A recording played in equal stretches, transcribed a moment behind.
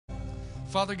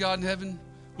Father God in heaven,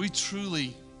 we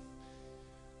truly,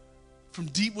 from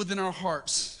deep within our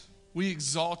hearts, we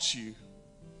exalt you,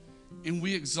 and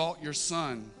we exalt your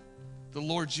Son, the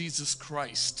Lord Jesus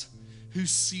Christ,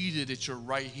 who's seated at your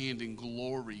right hand in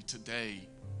glory today.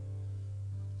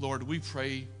 Lord, we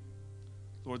pray,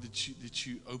 Lord, that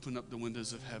you open up the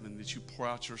windows of heaven, that you pour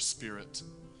out your Spirit,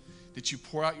 that you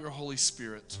pour out your Holy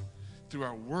Spirit through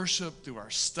our worship, through our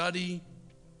study,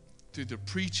 through the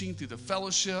preaching, through the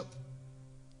fellowship.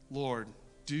 Lord,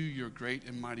 do your great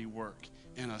and mighty work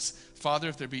in us. Father,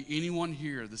 if there be anyone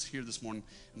here this morning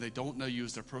and they don't know you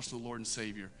as their personal Lord and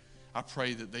Savior, I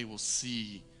pray that they will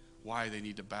see why they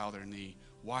need to bow their knee,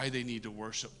 why they need to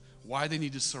worship, why they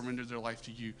need to surrender their life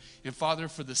to you. And Father,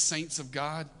 for the saints of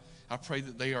God, I pray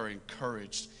that they are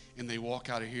encouraged and they walk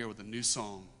out of here with a new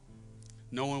song,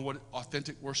 knowing what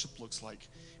authentic worship looks like.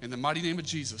 In the mighty name of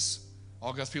Jesus,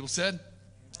 all God's people said,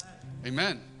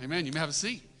 amen. Amen. You may have a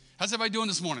seat. How's everybody doing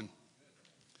this morning?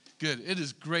 Good. It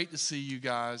is great to see you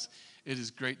guys. It is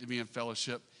great to be in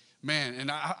fellowship. Man, and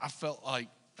I felt like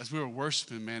as we were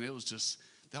worshiping, man,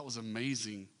 that was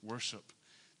amazing worship,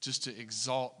 just to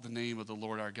exalt the name of the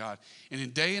Lord our God. And in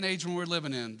day and age when we're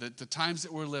living in, the times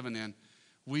that we're living in,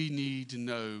 we need to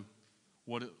know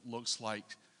what it looks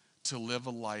like to live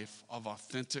a life of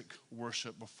authentic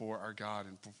worship before our God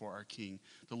and before our King,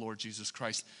 the Lord Jesus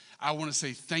Christ. I want to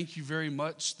say thank you very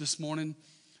much this morning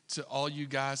to all you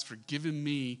guys for giving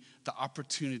me the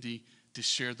opportunity to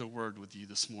share the word with you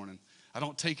this morning. I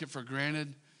don't take it for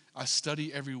granted. I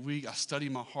study every week. I study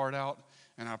my heart out,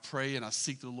 and I pray and I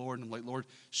seek the Lord. And I'm like, Lord,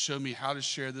 show me how to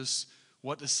share this,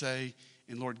 what to say,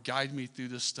 and Lord, guide me through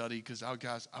this study, because I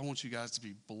want you guys to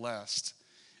be blessed.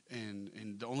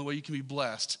 And the only way you can be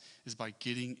blessed is by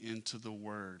getting into the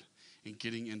word and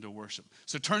getting into worship.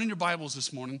 So turn in your Bibles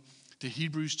this morning to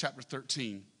Hebrews chapter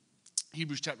 13.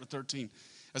 Hebrews chapter 13.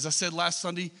 As I said last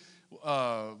Sunday,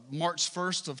 March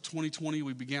 1st of 2020,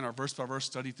 we began our verse-by-verse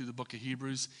study through the book of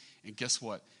Hebrews. And guess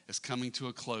what? It's coming to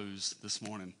a close this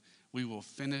morning. We will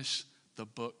finish the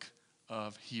book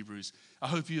of Hebrews. I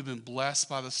hope you have been blessed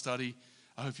by the study.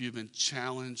 I hope you have been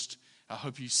challenged. I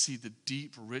hope you see the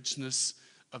deep richness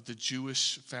of the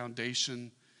Jewish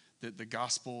foundation that the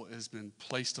gospel has been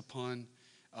placed upon.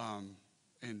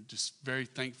 And just very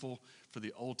thankful for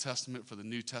the Old Testament, for the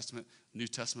New Testament. New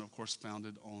Testament, of course,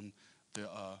 founded on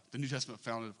the New Testament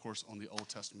founded, of course, on the Old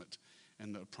Testament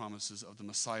and the promises of the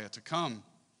Messiah to come.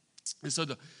 And so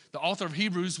the author of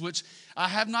Hebrews, which I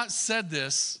have not said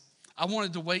this, I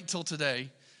wanted to wait till today,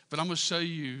 but I'm going to show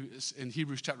you in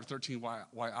Hebrews chapter 13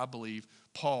 why I believe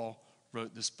Paul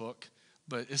wrote this book.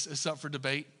 But it's up for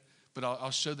debate, but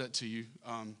I'll show that to you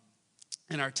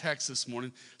in our text this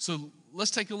morning. So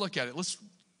let's take a look at it. Let's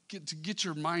get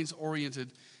your minds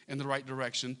oriented in the right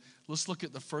direction. Let's look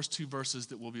at the first two verses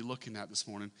that we'll be looking at this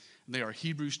morning. And they are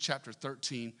Hebrews chapter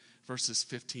 13, verses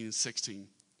 15 and 16.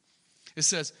 It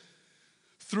says,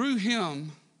 "Through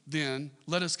him, then,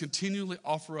 let us continually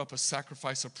offer up a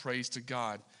sacrifice of praise to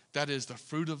God. That is the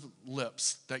fruit of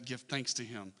lips that give thanks to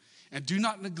him. And do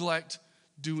not neglect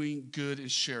doing good and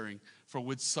sharing, for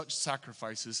with such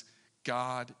sacrifices,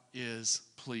 God is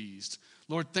pleased."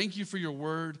 Lord, thank you for your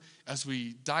word. As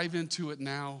we dive into it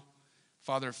now,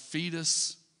 Father, feed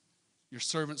us. Your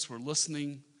servants were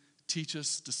listening. Teach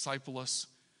us, disciple us,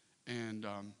 and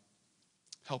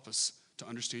help us to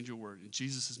understand your word. In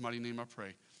Jesus' mighty name I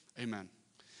pray. Amen.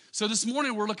 So this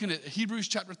morning we're looking at Hebrews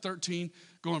chapter 13,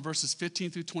 going verses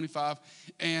 15 through 25.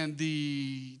 And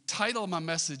the title of my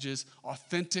message is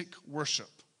Authentic Worship.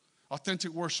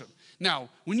 Authentic worship. Now,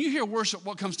 when you hear worship,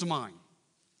 what comes to mind?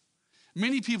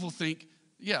 Many people think,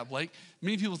 yeah, Blake,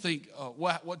 many people think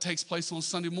what takes place on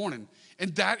Sunday morning.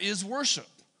 And that is worship.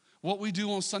 What we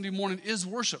do on Sunday morning is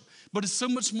worship. But it's so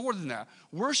much more than that.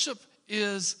 Worship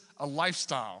is a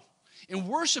lifestyle. And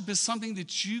worship is something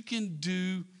that you can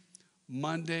do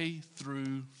Monday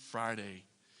through Friday.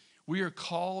 We are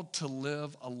called to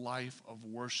live a life of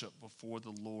worship before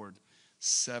the Lord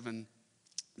 7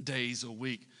 days a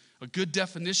week. A good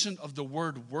definition of the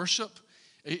word worship,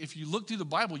 if you look through the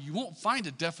Bible, you won't find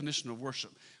a definition of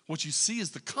worship. What you see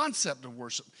is the concept of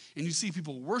worship, and you see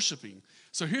people worshiping.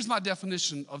 So here's my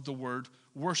definition of the word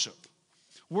worship.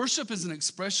 Worship is an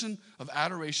expression of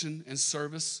adoration and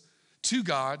service to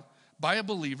God by a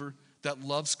believer that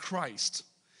loves Christ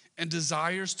and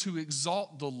desires to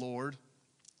exalt the Lord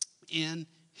in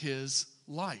his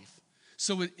life.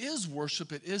 So it is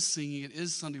worship, it is singing, it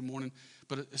is Sunday morning,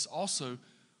 but it's also,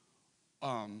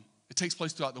 it takes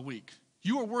place throughout the week.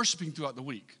 You are worshiping throughout the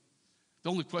week. The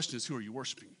only question is, who are you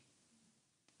worshiping?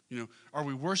 You know, are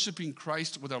we worshiping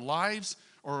Christ with our lives,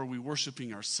 or are we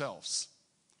worshiping ourselves?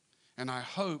 And I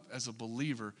hope as a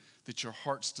believer that your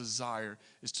heart's desire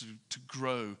is to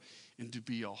grow and to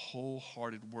be a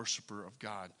wholehearted worshiper of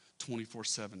God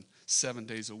 24/7, 7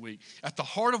 days a week. At the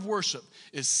heart of worship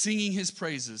is singing his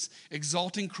praises,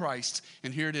 exalting Christ,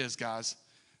 and here it is, guys,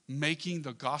 making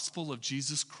the gospel of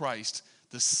Jesus Christ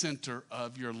the center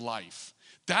of your life.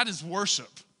 That is worship,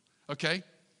 okay?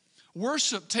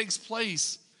 Worship takes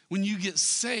place when you get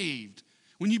saved,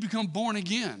 when you become born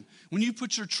again, when you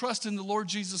put your trust in the Lord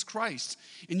Jesus Christ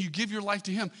and you give your life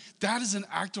to him. That is an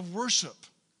act of worship.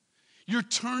 You're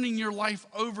turning your life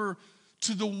over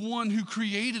to the one who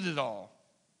created it all.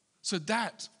 So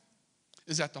that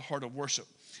is at the heart of worship.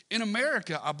 In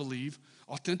America, I believe,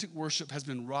 authentic worship has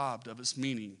been robbed of its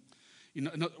meaning. You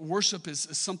know, worship is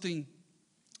something,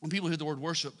 when people hear the word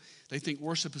worship, they think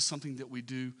worship is something that we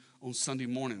do on Sunday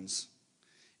mornings.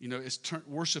 You know,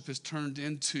 worship is turned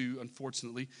into,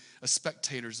 unfortunately, a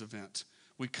spectator's event.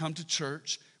 We come to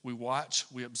church, we watch,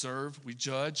 we observe, we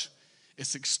judge.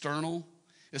 It's external.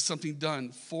 It's something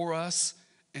done for us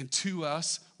and to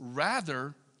us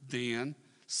rather than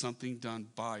something done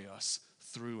by us,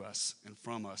 through us, and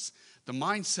from us. The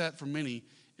mindset for many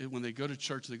when they go to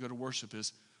church, they go to worship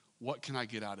is, what can I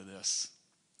get out of this?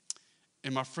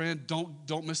 And my friend,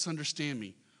 don't misunderstand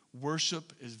me.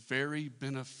 Worship is very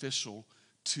beneficial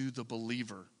to the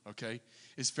believer, okay?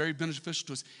 It's very beneficial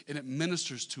to us, and it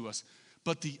ministers to us.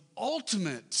 But the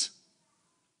ultimate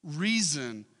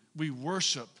reason we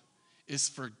worship is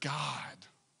for God.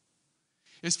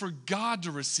 It's for God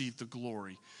to receive the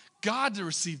glory, God to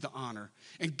receive the honor,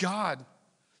 and God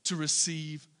to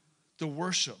receive the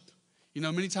worship. You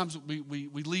know, many times we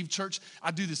leave church.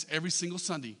 I do this every single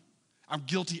Sunday. I'm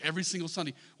guilty every single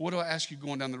Sunday. What do I ask you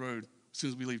going down the road as soon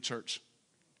as we leave church?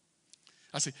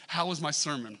 I say, how was my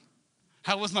sermon?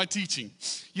 How was my teaching?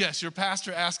 Yes, your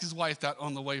pastor asked his wife that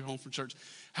on the way home from church.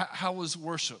 How was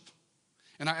worship?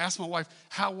 And I asked my wife,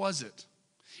 how was it?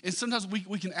 And sometimes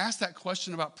we can ask that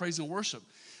question about praise and worship.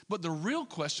 But the real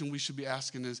question we should be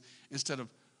asking is, instead of,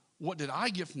 what did I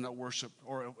get from that worship?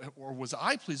 Or was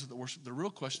I pleased with the worship? The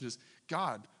real question is,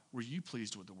 God, were you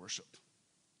pleased with the worship?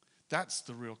 That's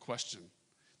the real question.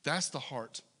 That's the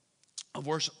heart of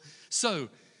worship. So,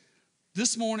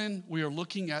 this morning, we are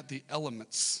looking at the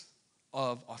elements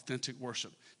of authentic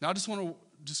worship. Now, I just want to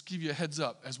just give you a heads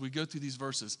up as we go through these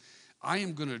verses. I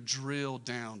am going to drill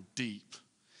down deep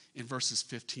in verses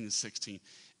 15 and 16.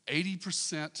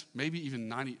 80%, maybe even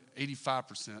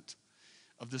 85%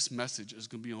 of this message is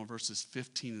going to be on verses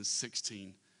 15 and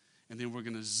 16. And then we're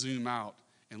going to zoom out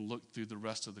and look through the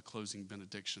rest of the closing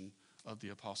benediction of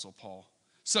the Apostle Paul.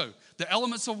 So, the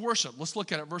elements of worship, let's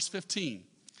look at it. Verse 15.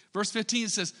 Verse 15,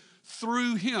 it says,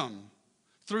 through him.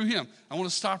 Through him. I want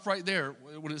to stop right there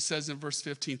when it says in verse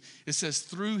 15. It says,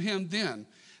 through him then.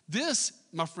 This,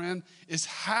 my friend, is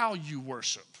how you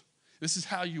worship. This is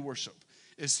how you worship.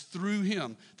 It's through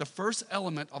him. The first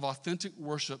element of authentic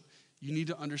worship you need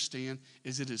to understand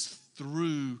is it is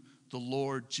through the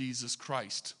Lord Jesus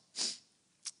Christ.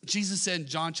 Jesus said in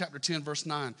John chapter 10, verse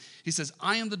 9, he says,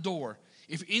 I am the door.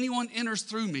 If anyone enters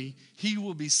through me, he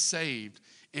will be saved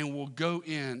and will go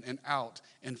in and out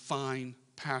and find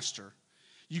pasture.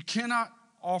 You cannot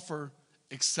offer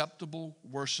acceptable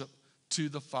worship to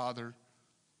the Father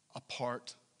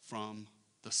apart from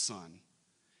the Son.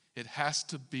 It has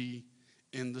to be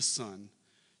in the Son.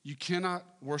 You cannot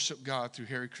worship God through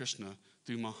Hare Krishna,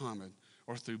 through Muhammad,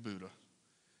 or through Buddha.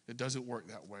 It doesn't work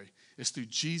that way. It's through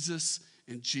Jesus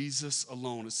and Jesus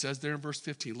alone. It says there in verse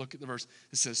 15, look at the verse.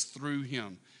 It says, through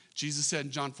him. Jesus said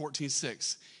in John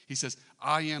 14:6, he says,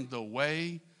 I am the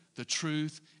way, the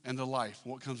truth, and the life.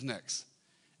 What comes next?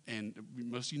 And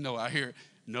most of you know, I hear it.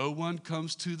 No one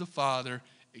comes to the Father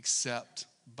except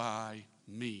by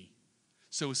me.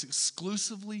 So it's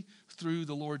exclusively through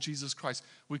the Lord Jesus Christ.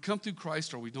 We come through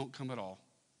Christ or we don't come at all,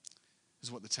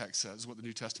 is what the text says, is what the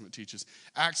New Testament teaches.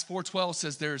 Acts 4:12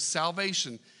 says there is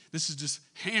salvation. This is just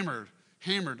hammered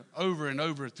over and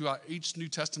over throughout each New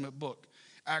Testament book.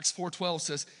 Acts 4:12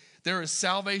 says, there is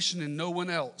salvation in no one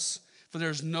else, for there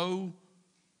is no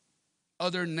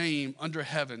other name under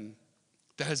heaven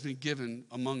that has been given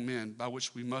among men by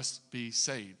which we must be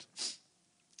saved.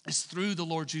 It's through the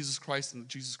Lord Jesus Christ and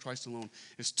Jesus Christ alone.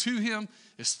 It's to him,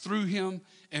 it's through him,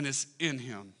 and it's in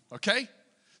him, okay?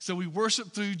 So we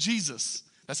worship through Jesus.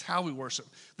 That's how we worship.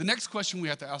 The next question we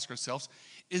have to ask ourselves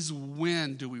is,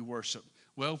 when do we worship?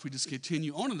 Well, if we just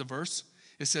continue on in the verse,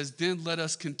 it says, then let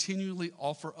us continually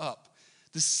offer up.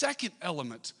 The second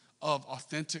element of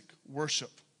authentic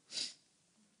worship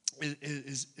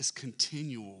is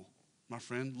continual, my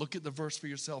friend. Look at the verse for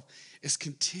yourself. It's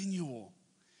continual.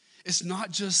 It's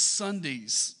not just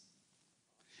Sundays.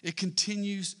 It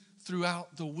continues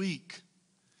throughout the week.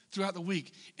 Throughout the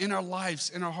week, in our lives,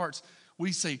 in our hearts,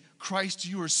 we say, Christ,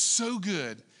 you are so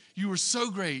good. You are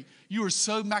so great. You are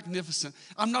so magnificent.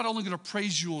 I'm not only going to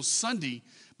praise you on Sunday,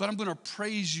 but I'm going to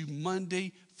praise you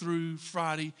Monday through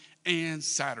Friday and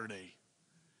Saturday.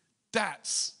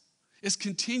 It's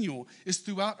continual. It's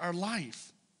throughout our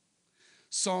life.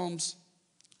 Psalms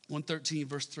 113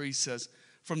 verse 3 says,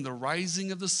 from the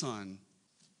rising of the sun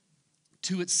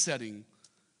to its setting,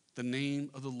 the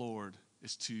name of the Lord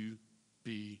is to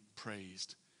be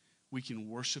praised. We can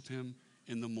worship him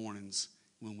in the mornings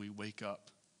when we wake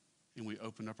up and we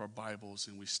open up our Bibles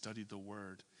and we study the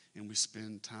word and we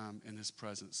spend time in his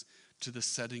presence. To the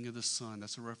setting of the sun,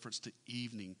 that's a reference to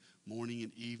evening, morning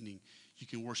and evening. You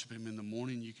can worship him in the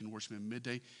morning, you can worship him at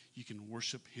midday, you can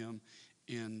worship him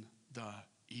in the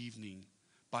evening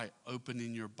by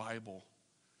opening your Bible,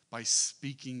 by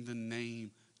speaking the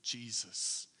name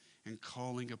Jesus and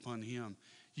calling upon him.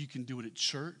 You can do it at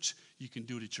church. You can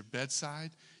do it at your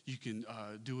bedside. You can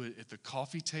do it at the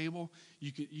coffee table.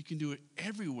 You can do it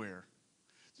everywhere.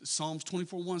 Psalms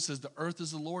 24:1 says, the earth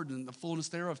is the Lord and the fullness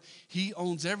thereof. He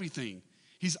owns everything.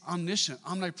 He's omniscient,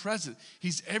 omnipresent.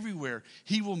 He's everywhere.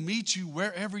 He will meet you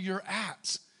wherever you're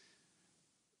at,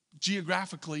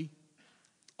 geographically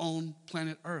on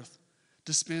planet Earth,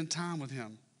 to spend time with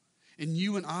him. And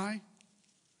you and I,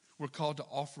 we're called to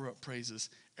offer up praises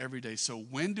every day. So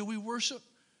when do we worship?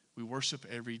 We worship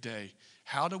every day.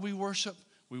 How do we worship?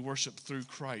 We worship through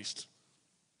Christ.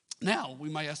 Now, we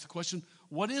might ask the question,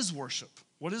 what is worship?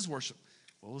 What is worship?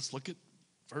 Well, let's look at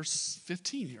verse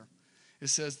 15 here. It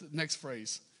says, the next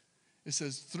phrase, it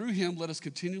says, through him let us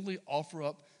continually offer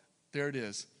up, there it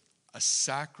is, a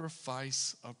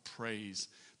sacrifice of praise.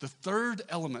 The third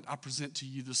element I present to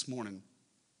you this morning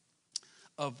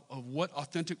of what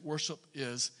authentic worship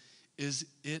is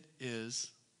it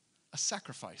is a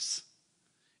sacrifice.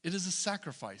 It is a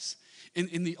sacrifice.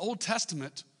 In the Old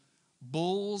Testament,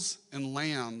 bulls and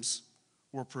lambs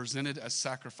were presented as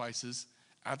sacrifices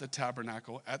at the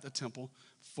tabernacle, at the temple,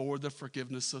 for the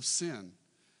forgiveness of sin.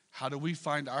 How do we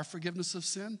find our forgiveness of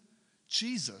sin?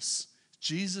 Jesus.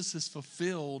 Jesus has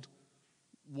fulfilled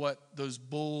what those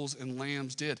bulls and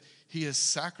lambs did. He has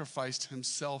sacrificed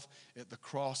himself at the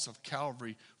cross of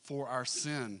Calvary for our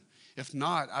sin. If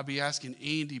not, I'd be asking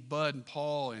Andy, Bud, and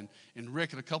Paul, and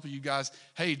Rick, and a couple of you guys,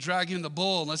 hey, drag in the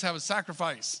bull and let's have a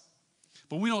sacrifice.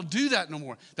 But we don't do that no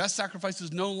more. That sacrifice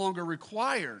is no longer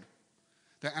required,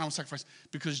 that animal sacrifice,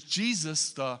 because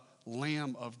Jesus, the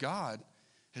Lamb of God,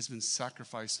 has been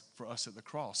sacrificed for us at the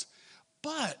cross.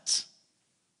 And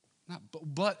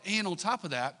on top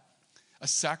of that, a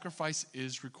sacrifice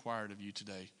is required of you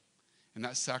today. And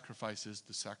that sacrifice is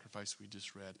the sacrifice we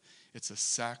just read. It's a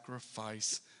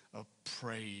sacrifice of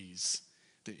praise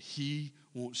that he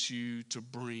wants you to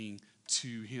bring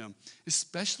to him,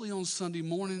 especially on Sunday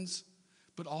mornings,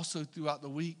 but also throughout the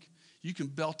week. You can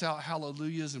belt out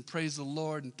hallelujahs and praise the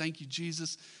Lord and thank you,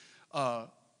 Jesus, on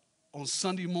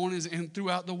Sunday mornings and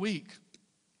throughout the week.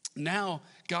 Now,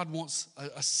 God wants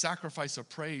a sacrifice of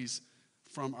praise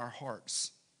from our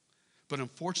hearts. But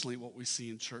unfortunately, what we see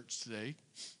in church today,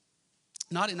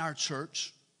 not in our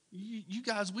church, you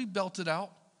guys, we belt it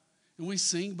out and we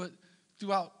sing, but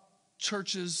throughout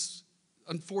churches,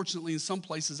 unfortunately, in some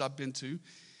places I've been to,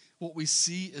 what we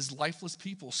see is lifeless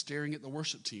people staring at the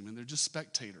worship team, and they're just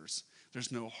spectators.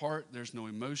 There's no heart, there's no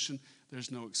emotion,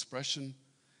 there's no expression,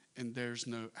 and there's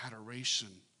no adoration.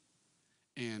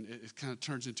 And it kind of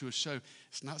turns into a show.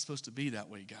 It's not supposed to be that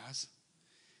way, guys.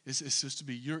 It's supposed to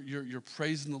be you're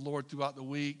praising the Lord throughout the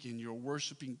week and you're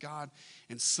worshiping God.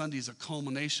 And Sunday is a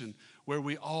culmination where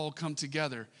we all come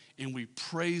together and we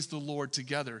praise the Lord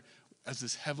together as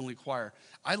this heavenly choir.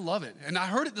 I love it. And I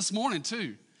heard it this morning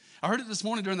too. I heard it this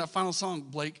morning during that final song,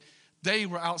 Blake. They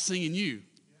were out singing you.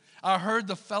 I heard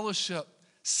the fellowship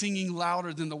singing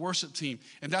louder than the worship team.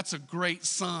 And that's a great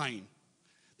sign.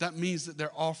 That means that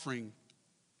they're offering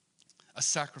a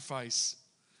sacrifice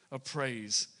of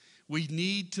praise. We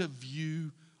need to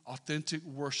view authentic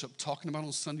worship, talking about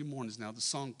on Sunday mornings now, the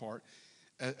song part,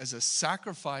 as a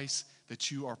sacrifice that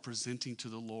you are presenting to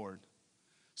the Lord.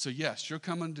 So yes, you're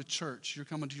coming to church, you're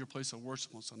coming to your place of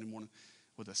worship on Sunday morning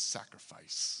with a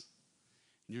sacrifice.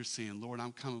 And you're saying, Lord,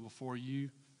 I'm coming before you,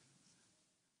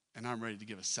 and I'm ready to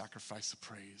give a sacrifice of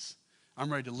praise. I'm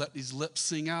ready to let these lips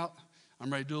sing out. I'm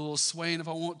ready to do a little swaying if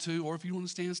I want to, or if you want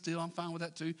to stand still, I'm fine with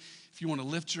that too. If you want to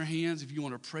lift your hands, if you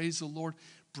want to praise the Lord,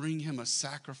 bring him a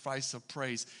sacrifice of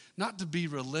praise. Not to be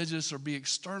religious or be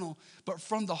external, but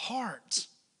from the heart.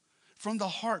 From the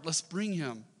heart, let's bring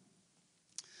him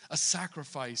a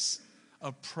sacrifice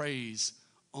of praise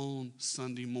on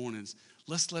Sunday mornings.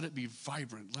 Let's let it be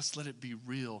vibrant. Let's let it be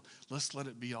real. Let's let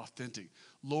it be authentic.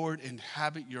 Lord,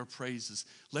 inhabit your praises.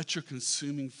 Let your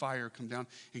consuming fire come down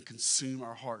and consume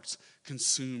our hearts,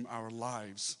 consume our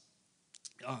lives.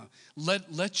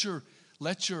 Let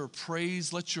your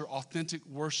praise, let your authentic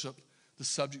worship, the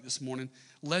subject this morning,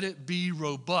 let it be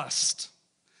robust.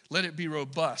 Let it be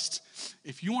robust.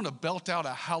 If you want to belt out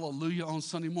a hallelujah on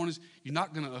Sunday mornings, you're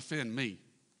not going to offend me,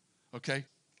 okay?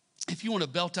 If you want to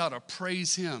belt out a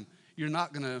praise him, you're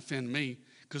not going to offend me.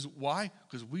 Because why?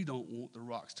 Because we don't want the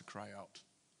rocks to cry out.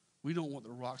 We don't want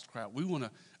the rocks to cry out. We want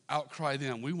to outcry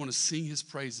them. We want to sing his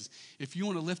praises. If you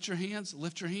want to lift your hands,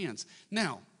 lift your hands.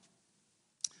 Now,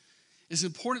 it's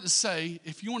important to say,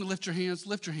 if you want to lift your hands,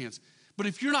 lift your hands. But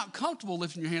if you're not comfortable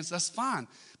lifting your hands, that's fine.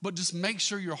 But just make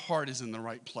sure your heart is in the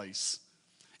right place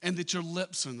and that your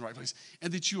lips are in the right place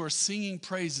and that you are singing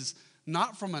praises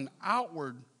not from an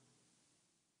outward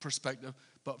perspective,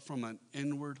 but from an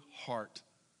inward heart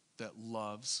that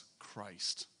loves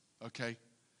Christ, okay?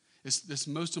 It's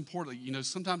most importantly,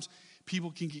 sometimes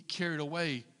people can get carried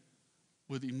away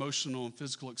with emotional and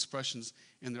physical expressions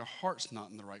and their heart's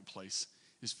not in the right place.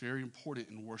 It's very important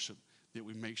in worship that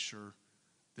we make sure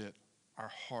that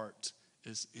our heart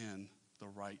is in the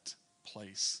right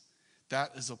place.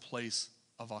 That is a place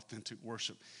of authentic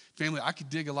worship. Family, I could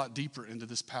dig a lot deeper into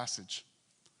this passage.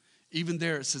 Even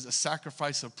there it says a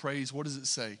sacrifice of praise. What does it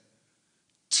say?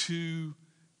 To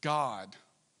God.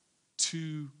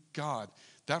 To God.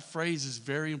 That phrase is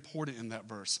very important in that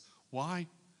verse. Why?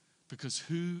 Because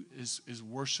who is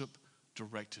worship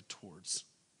directed towards?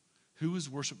 Who is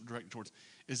worship directed towards?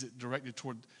 Is it directed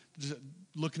toward,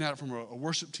 looking at it from a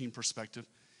worship team perspective,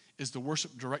 is the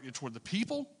worship directed toward the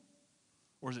people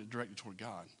or is it directed toward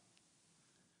God?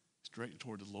 It's directed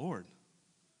toward the Lord.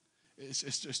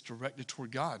 It's directed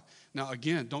toward God. Now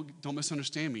again, don't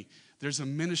misunderstand me. There's a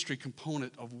ministry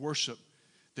component of worship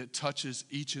that touches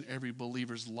each and every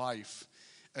believer's life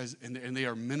and they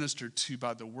are ministered to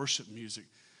by the worship music.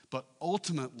 But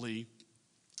ultimately,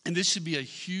 and this should be a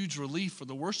huge relief for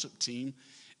the worship team,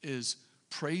 is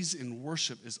praise and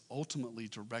worship is ultimately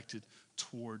directed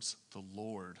towards the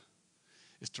Lord.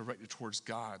 It's directed towards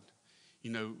God.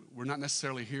 We're not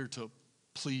necessarily here to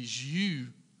please you.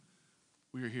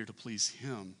 We are here to please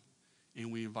him.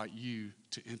 And we invite you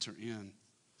to enter in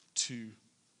to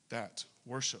that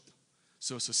worship.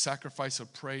 So it's a sacrifice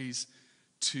of praise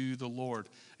to the Lord.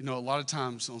 A lot of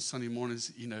times on Sunday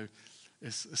mornings,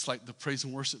 it's like the praise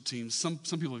and worship teams. Some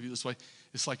people view it this way.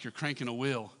 It's like you're cranking a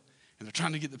wheel, and they're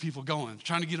trying to get the people going,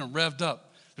 trying to get them revved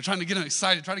up. They're trying to get them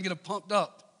excited, trying to get them pumped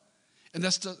up. And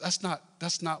that's not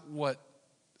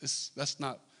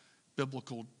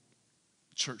biblical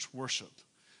church worship.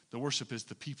 The worship is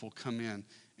the people come in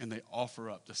and they offer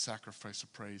up the sacrifice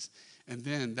of praise. And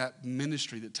then that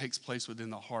ministry that takes place within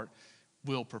the heart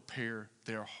will prepare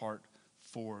their heart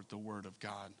for the word of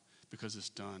God because it's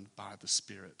done by the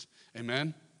Spirit.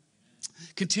 Amen?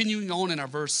 Continuing on in our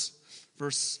verse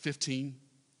 15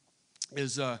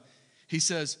 is he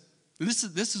says,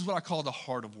 this is what I call the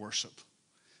heart of worship.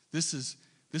 This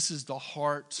is the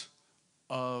heart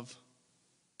of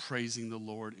praising the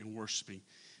Lord and worshiping.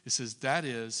 It says that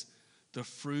is the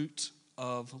fruit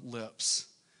of lips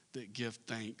that give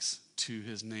thanks to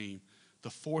his name. The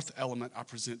fourth element I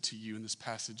present to you in this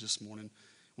passage this morning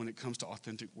when it comes to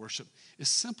authentic worship is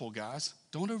simple, guys.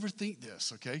 Don't overthink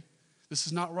this, okay? This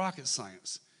is not rocket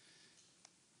science.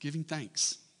 Giving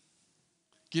thanks.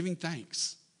 Giving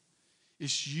thanks.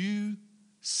 It's you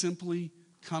simply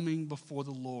coming before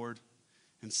the Lord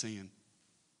and saying,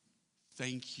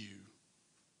 thank you.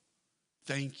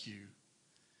 Thank you.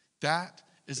 That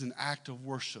is an act of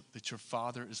worship that your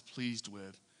Father is pleased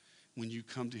with when you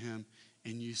come to him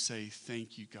and you say,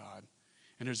 thank you, God.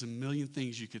 And there's a million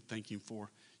things you could thank him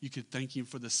for. You could thank him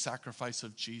for the sacrifice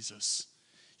of Jesus.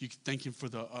 You could thank him for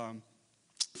the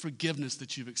forgiveness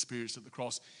that you've experienced at the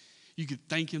cross. You could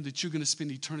thank him that you're going to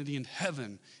spend eternity in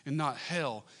heaven and not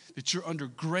hell, that you're under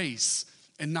grace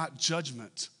and not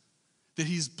judgment, that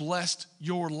he's blessed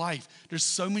your life. There's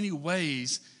so many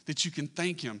ways that you can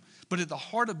thank him. But at the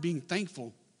heart of being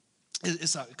thankful,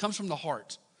 it comes from the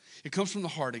heart. It comes from the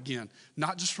heart again,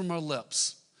 not just from our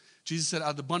lips. Jesus said,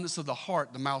 out of the abundance of the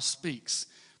heart, the mouth speaks.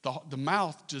 The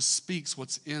mouth just speaks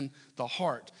what's in the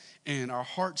heart. And our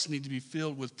hearts need to be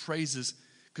filled with praises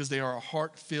because they are a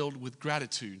heart filled with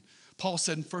gratitude. Paul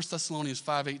said in 1 Thessalonians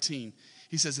 5:18,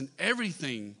 he says, in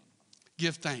everything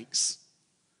give thanks,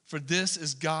 for this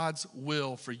is God's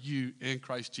will for you in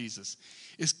Christ Jesus.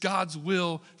 It's God's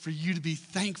will for you to be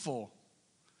thankful,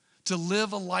 to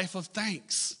live a life of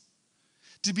thanks,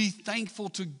 to be thankful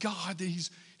to God that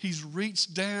he's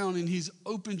reached down and he's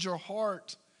opened your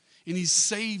heart and he's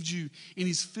saved you, and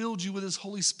he's filled you with his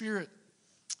Holy Spirit,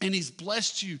 and he's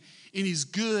blessed you, and he's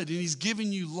good, and he's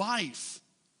given you life.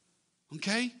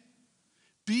 Okay?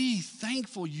 Be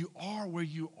thankful you are where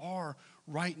you are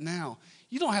right now.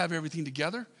 You don't have everything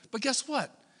together, but guess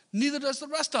what? Neither does the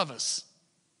rest of us.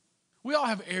 We all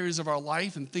have areas of our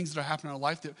life and things that are happening in our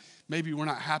life that maybe we're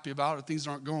not happy about or things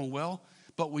that aren't going well,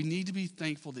 but we need to be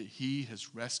thankful that he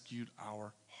has rescued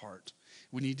our heart.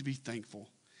 We need to be thankful.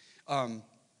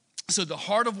 So the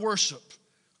heart of worship,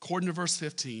 according to verse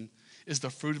 15, is the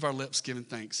fruit of our lips giving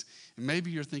thanks. And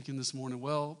maybe you're thinking this morning,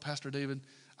 well, Pastor David,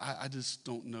 I just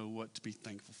don't know what to be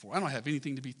thankful for. I don't have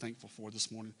anything to be thankful for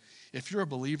this morning. If you're a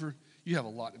believer, you have a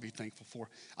lot to be thankful for.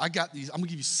 I got these. I'm going to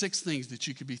give you 6 things that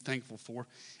you could be thankful for.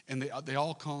 And they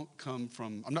all come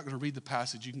from, I'm not going to read the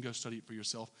passage. You can go study it for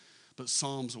yourself. But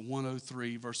Psalms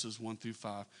 103, verses 1 through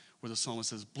 5, where the psalmist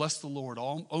says, bless the Lord,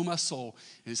 O my soul.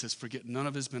 And he says, forget none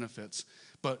of his benefits.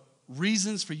 But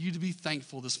reasons for you to be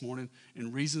thankful this morning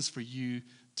and reasons for you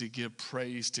to give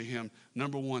praise to him.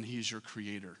 Number 1, he is your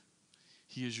creator.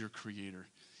 He is your creator.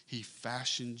 He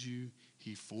fashioned you.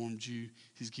 He formed you.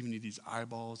 He's given you these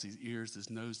eyeballs, these ears, this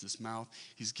nose, this mouth.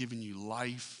 He's given you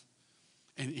life.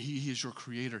 And he is your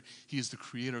creator. He is the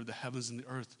creator of the heavens and the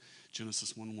earth.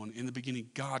 Genesis 1:1. In the beginning,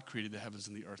 God created the heavens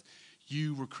and the earth.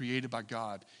 You were created by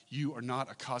God. You are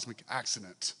not a cosmic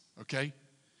accident, okay?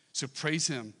 So praise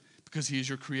him because he is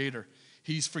your creator.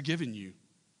 He's forgiven you.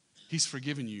 He's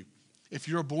forgiven you. If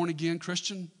you're a born-again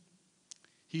Christian,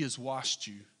 he has washed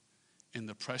you in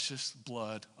the precious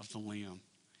blood of the Lamb.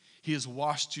 He has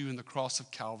washed you in the cross of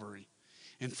Calvary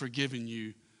and forgiven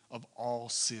you of all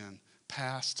sin,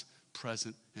 past,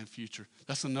 present, and future.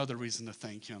 That's another reason to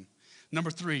thank him. Number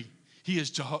 3, he is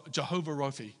Jehovah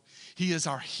Rapha. He is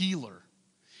our healer.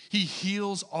 He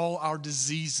heals all our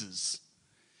diseases.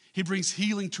 He brings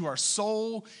healing to our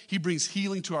soul. He brings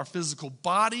healing to our physical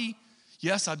body.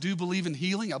 Yes, I do believe in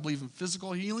healing. I believe in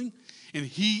physical healing. And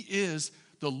he is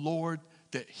the Lord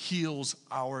that heals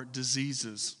our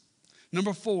diseases.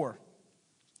 Number 4,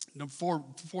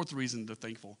 fourth reason to be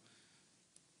thankful.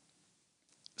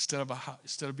 Instead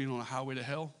of being on a highway to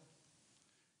hell,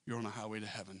 you're on a highway to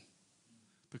heaven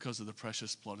because of the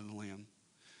precious blood of the Lamb.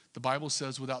 The Bible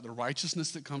says without the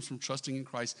righteousness that comes from trusting in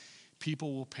Christ,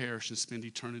 people will perish and spend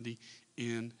eternity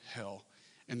in hell.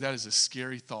 And that is a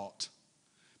scary thought.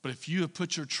 But if you have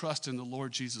put your trust in the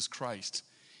Lord Jesus Christ,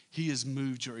 he has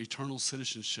moved your eternal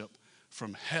citizenship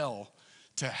from hell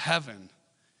to heaven.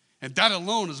 And that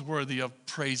alone is worthy of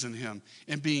praising him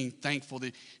and being thankful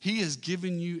that he has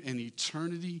given you an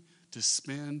eternity to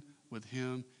spend with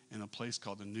him in a place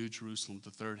called the New Jerusalem,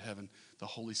 the third heaven, the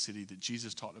holy city that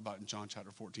Jesus talked about in John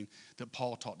chapter 14, that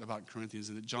Paul talked about in Corinthians,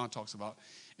 and that John talks about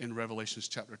in Revelation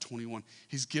chapter 21.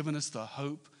 He's given us the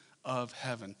hope of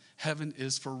heaven. Heaven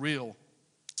is for real.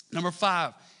 Number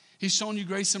 5, he's shown you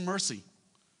grace and mercy.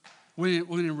 When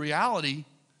in reality,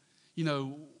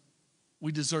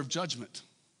 we deserve judgment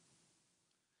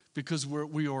because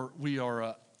we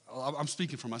are. I'm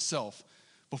speaking for myself.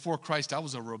 Before Christ, I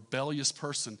was a rebellious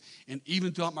person. And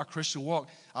even throughout my Christian walk,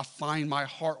 I find my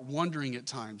heart wandering at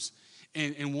times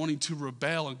and wanting to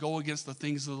rebel and go against the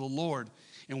things of the Lord.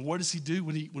 And what does he do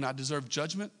when I deserve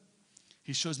judgment?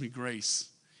 He shows me grace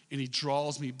and he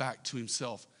draws me back to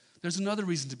himself. There's another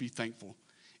reason to be thankful.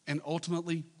 And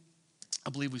ultimately,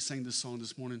 I believe we sang this song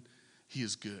this morning, he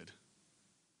is good.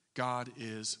 God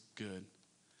is good.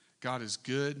 God is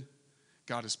good.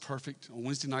 God is perfect. On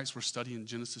Wednesday nights, we're studying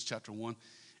Genesis chapter 1.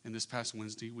 And this past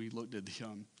Wednesday, we looked at the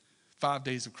 5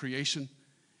 days of creation.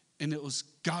 And it was,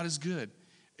 God is good.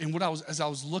 And as I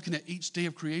was looking at each day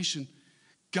of creation,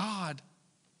 God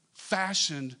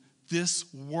fashioned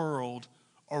this world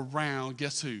around,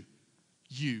 guess who?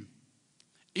 You.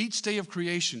 Each day of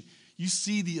creation, you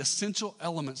see the essential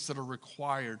elements that are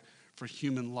required for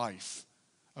human life.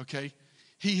 Okay?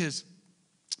 He has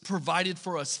provided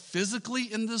for us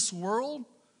physically in this world,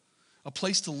 a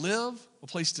place to live, a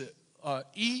place to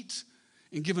eat,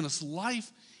 and given us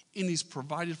life, and he's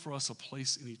provided for us a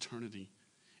place in eternity.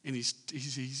 And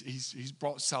he's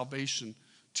brought salvation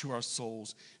to our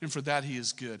souls, and for that he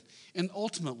is good. And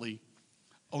ultimately,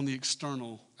 on the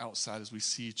external outside, as we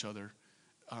see each other,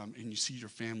 and you see your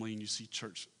family and you see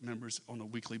church members on a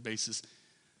weekly basis,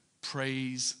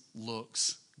 praise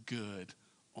looks good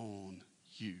on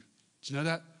you. Do you know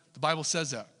that? The Bible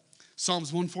says that.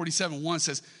 Psalms 147:1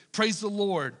 says, praise the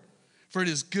Lord, for it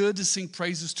is good to sing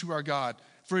praises to our God.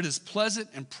 For it is pleasant,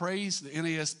 and praise, the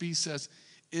NASB says,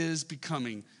 is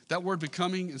becoming. That word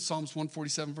becoming in Psalms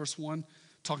 147 verse 1,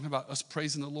 talking about us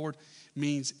praising the Lord,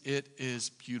 means it is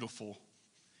beautiful.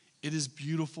 It is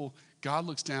beautiful. God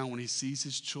looks down when he sees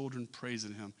his children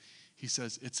praising him. He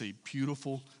says, it's a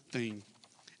beautiful thing.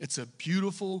 It's a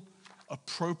beautiful,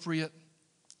 appropriate,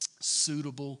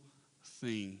 suitable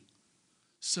thing.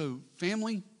 So,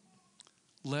 family,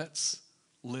 let's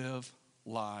live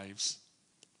lives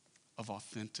of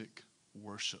authentic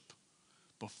worship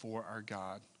before our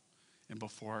God and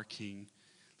before our King.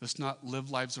 Let's not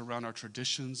live lives around our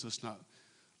traditions. Let's not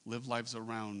live lives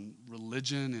around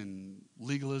religion and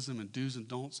legalism and do's and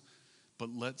don'ts. But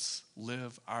let's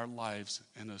live our lives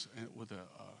with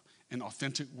an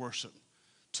authentic worship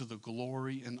to the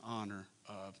glory and honor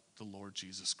of the Lord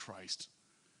Jesus Christ,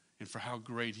 and for how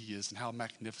great he is and how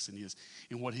magnificent he is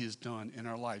and what he has done in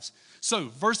our lives. So,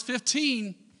 verse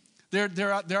 15,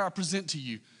 there I present to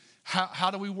you. How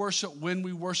do we worship, when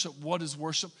we worship, what is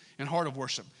worship, and heart of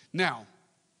worship. Now,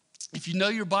 if you know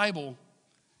your Bible,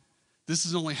 this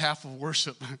is only half of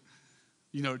worship,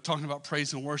 talking about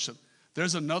praise and worship.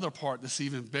 There's another part that's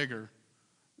even bigger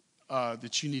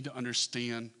that you need to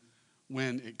understand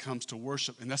when it comes to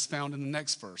worship, and that's found in the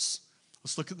next verse.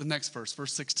 Let's look at the next verse,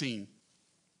 verse 16.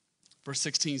 Verse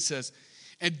 16 says,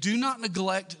 and do not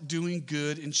neglect doing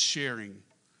good and sharing,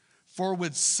 for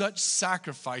with such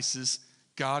sacrifices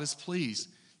God is pleased.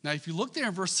 Now, if you look there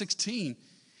in verse 16,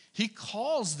 he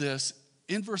calls this,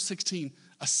 in verse 16,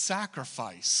 a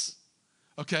sacrifice.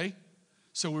 Okay?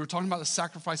 So we were talking about the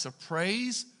sacrifice of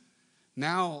praise.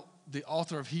 Now, the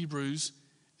author of Hebrews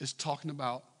is talking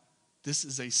about this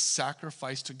is a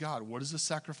sacrifice to God. What is a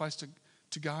sacrifice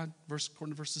to God?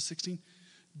 According to verse 16,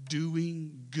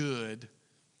 doing good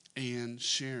and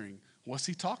sharing. What's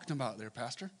he talking about there,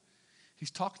 Pastor? He's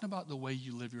talking about the way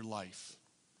you live your life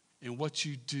and what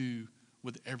you do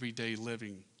with everyday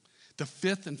living. The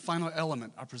fifth and final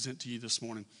element I present to you this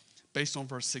morning, based on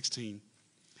verse 16,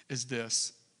 is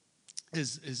this,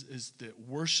 is that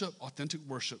worship, authentic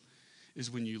worship,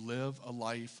 is when you live a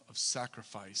life of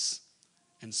sacrifice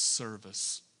and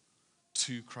service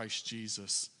to Christ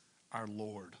Jesus, our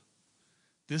Lord.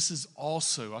 This is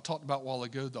also, I talked about a while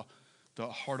ago, the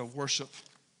heart of worship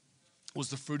was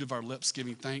the fruit of our lips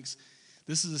giving thanks.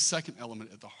 This is the second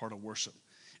element at the heart of worship,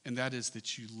 and that is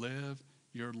that you live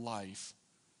your life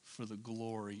for the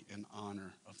glory and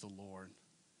honor of the Lord.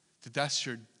 That's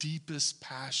your deepest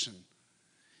passion.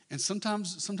 And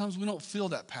sometimes we don't feel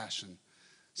that passion.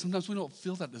 Sometimes we don't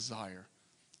feel that desire.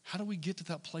 How do we get to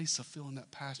that place of feeling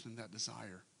that passion and that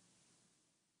desire?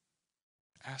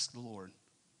 Ask the Lord.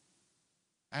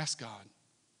 Ask God.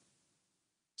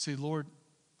 Say, Lord,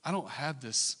 I don't have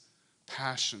this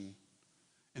passion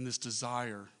and this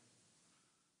desire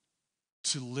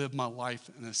to live my life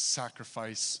in a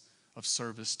sacrifice of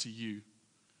service to you.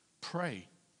 Pray.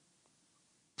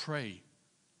 Pray.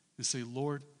 And say,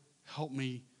 Lord, help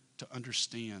me to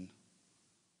understand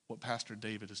what Pastor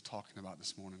David is talking about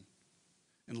this morning,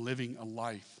 and living a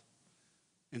life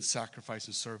in sacrifice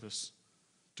and service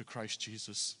to Christ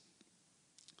Jesus.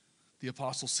 The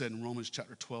apostle said in Romans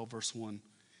chapter 12, verse 1,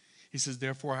 he says,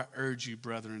 therefore I urge you,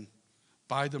 brethren,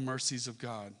 by the mercies of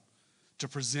God, to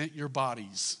present your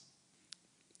bodies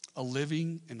a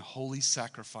living and holy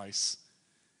sacrifice,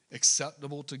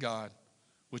 acceptable to God,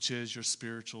 which is your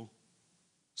spiritual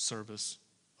service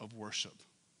of worship.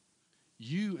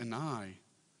 You and I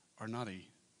are not a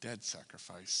dead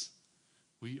sacrifice.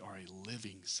 We are a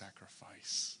living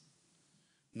sacrifice.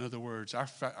 In other words,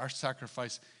 our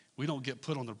sacrifice, we don't get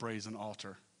put on the brazen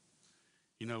altar.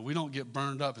 We don't get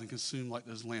burned up and consumed like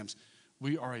those lambs.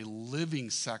 We are a living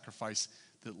sacrifice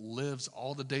that lives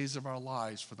all the days of our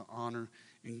lives for the honor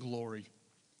and glory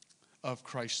of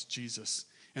Christ Jesus.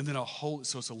 And then so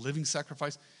it's a living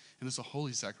sacrifice and it's a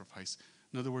holy sacrifice.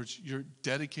 In other words, you're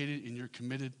dedicated and you're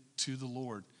committed to the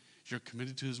Lord. You're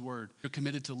committed to his word. You're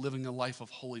committed to living a life of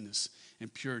holiness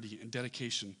and purity and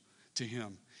dedication to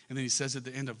him. And then he says at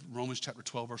the end of Romans chapter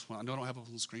 12, verse 1, I know I don't have it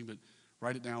on the screen, but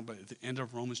write it down. But at the end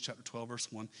of Romans chapter 12,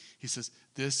 verse 1, he says,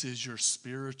 this is your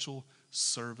spiritual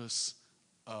service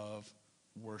of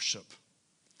worship.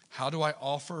 How do I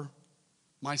offer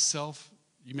myself?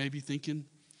 You may be thinking,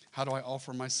 how do I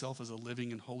offer myself as a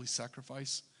living and holy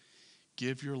sacrifice?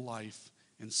 Give your life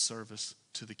in service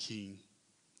to the King.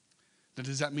 Now,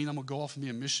 does that mean I'm going to go off and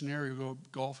be a missionary or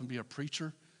go off and be a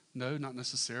preacher? No, not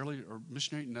necessarily. Or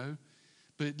missionary? No.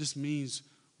 But it just means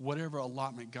whatever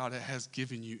allotment God has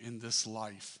given you in this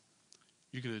life,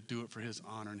 you're going to do it for his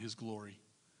honor and his glory.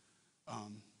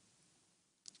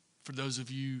 For those of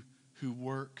you who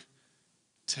work,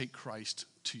 take Christ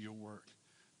to your work.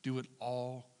 Do it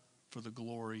all for the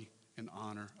glory and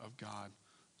honor of God.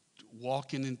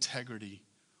 Walk in integrity.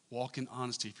 Walk in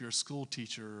honesty. If you're a school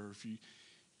teacher, or if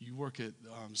you work at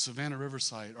Savannah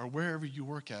Riverside, or wherever you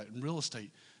work at in real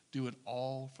estate, Do it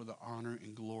all for the honor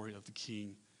and glory of the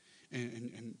King,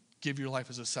 and give your life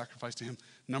as a sacrifice to him.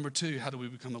 Number two, how do we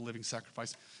become a living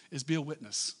sacrifice? Is be a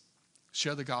witness.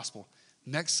 Share the gospel.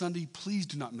 Next Sunday, please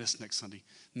do not miss next Sunday.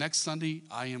 Next Sunday,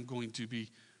 I am going to be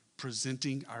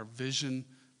presenting our vision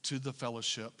to the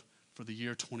fellowship for the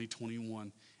year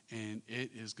 2021, and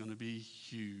it is going to be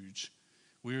huge.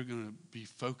 We are going to be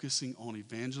focusing on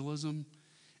evangelism,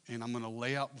 and I'm going to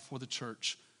lay out before the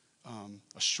church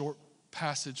a short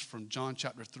passage from John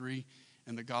chapter 3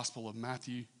 and the Gospel of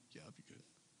Matthew. Yeah, that'd be good.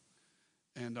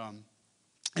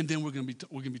 And then we're going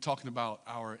to be talking about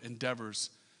our endeavors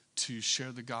to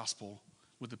share the gospel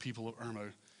with the people of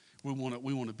Irmo. We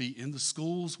want to be in the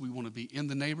schools. We want to be in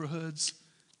the neighborhoods.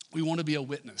 We want to be a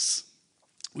witness.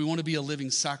 We want to be a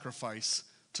living sacrifice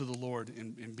to the Lord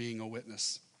in being a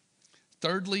witness.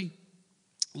 Thirdly,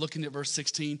 looking at verse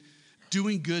 16,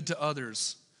 doing good to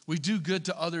others. We do good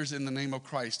to others in the name of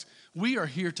Christ. We are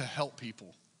here to help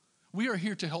people. We are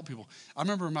here to help people. I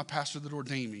remember my pastor that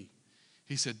ordained me.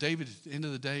 He said, David, at the end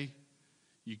of the day,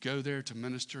 you go there to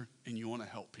minister and you want to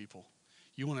help people.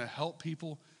 You want to help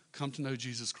people come to know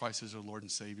Jesus Christ as their Lord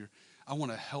and Savior. I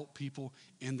want to help people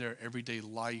in their everyday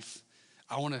life.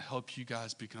 I want to help you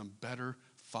guys become better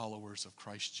followers of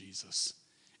Christ Jesus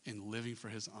and living for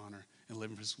his honor and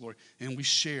living for his glory. And we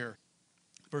share.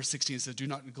 Verse 16 says, do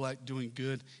not neglect doing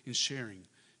good and sharing.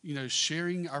 You know,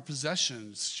 sharing our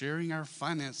possessions, sharing our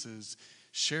finances,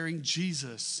 sharing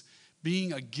Jesus,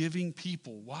 being a giving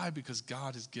people. Why? Because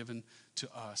God has given to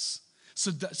us.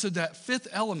 So that fifth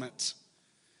element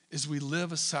is we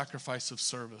live a sacrifice of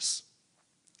service.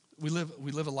 We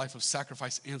live a life of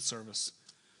sacrifice and service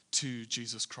to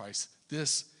Jesus Christ.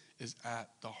 This is at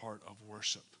the heart of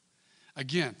worship.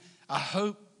 Again, I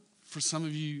hope for some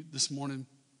of you this morning,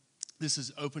 this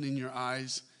is opening your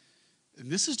eyes. And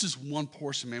this is just one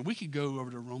portion, man. We could go over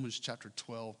to Romans chapter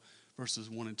 12, verses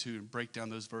 1 and 2, and break down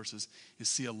those verses and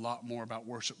see a lot more about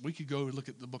worship. We could go look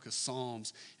at the book of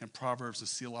Psalms and Proverbs and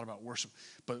see a lot about worship.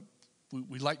 But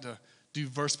we like to do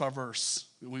verse by verse.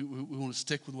 We want to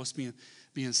stick with what's being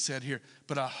said here.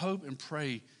 But I hope and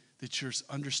pray that you're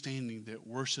understanding that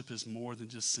worship is more than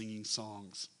just singing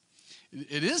songs.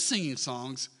 It is singing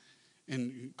songs,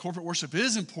 and corporate worship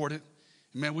is important.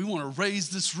 And man, we want to raise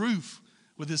this roof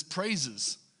with his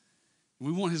praises.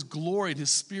 We want his glory and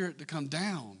his spirit to come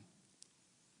down.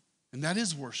 And that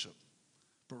is worship.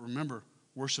 But remember,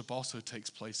 worship also takes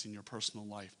place in your personal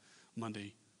life,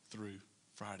 Monday through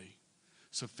Friday.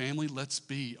 So family, let's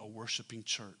be a worshiping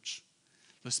church.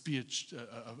 Let's be a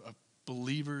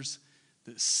believers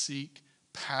that seek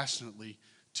passionately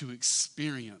to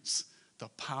experience the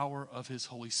power of his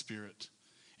Holy Spirit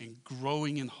and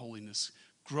growing in holiness,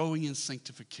 growing in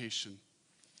sanctification,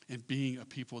 and being a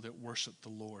people that worship the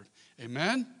Lord.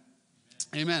 Amen?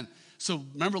 Amen. So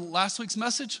remember last week's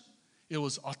message? It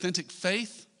was authentic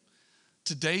faith.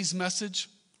 Today's message,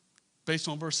 based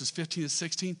on verses 15 to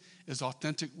 16, is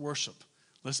authentic worship.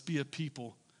 Let's be a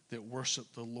people that worship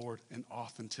the Lord in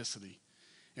authenticity.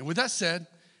 And with that said,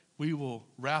 we will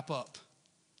wrap up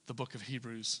the book of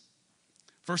Hebrews.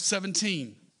 Verse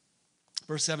 17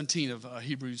 of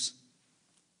Hebrews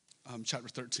chapter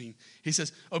 13. He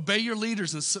says, obey your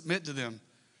leaders and submit to them,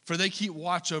 for they keep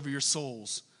watch over your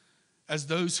souls as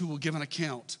those who will give an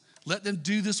account. Let them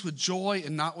do this with joy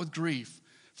and not with grief,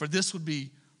 for this would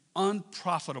be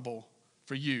unprofitable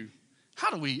for you. How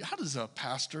does a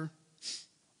pastor,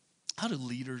 how do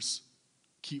leaders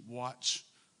keep watch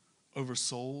over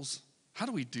souls? How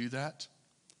do we do that?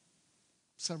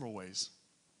 Several ways.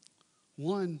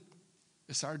 One,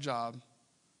 it's our job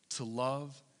to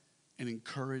love and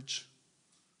encourage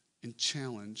and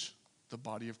challenge the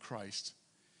body of Christ.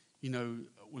 You know,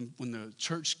 when the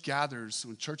church gathers,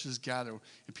 when churches gather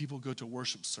and people go to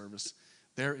worship service,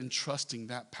 they're entrusting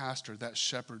that pastor, that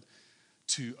shepherd,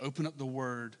 to open up the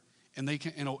word, and they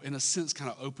can, in a sense,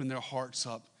 kind of open their hearts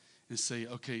up and say,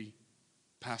 okay,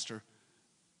 pastor,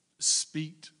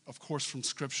 speak, of course, from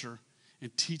Scripture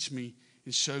and teach me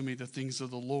and show me the things of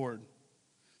the Lord.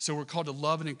 So we're called to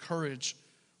love and encourage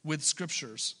with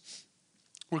Scriptures.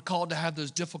 We're called to have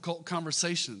those difficult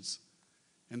conversations.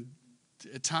 And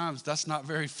at times, that's not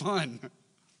very fun.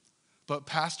 But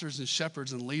pastors and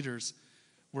shepherds and leaders,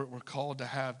 we're called to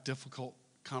have difficult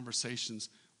conversations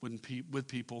with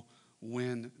people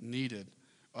when needed.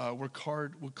 We are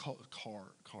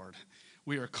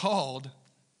called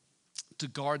to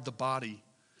guard the body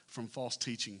from false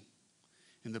teaching.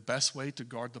 And the best way to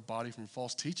guard the body from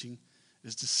false teaching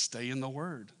is to stay in the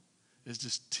Word, is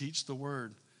just teach the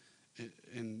Word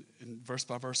in verse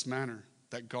by verse manner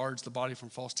that guards the body from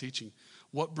false teaching.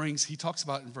 He talks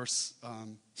about in verse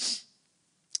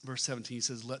Verse 17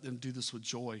 says, let them do this with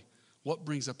joy. What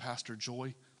brings a pastor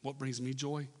joy? What brings me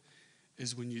joy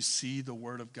is when you see the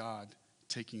word of God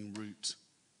taking root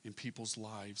in people's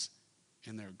lives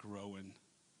and they're growing.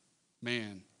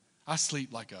 Man, I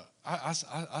sleep like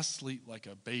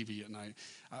a baby at night.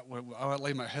 I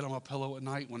lay my head on my pillow at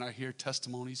night when I hear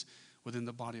testimonies within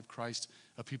the body of Christ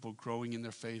of people growing in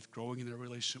their faith, growing in their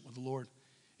relationship with the Lord.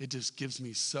 It just gives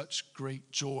me such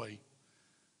great joy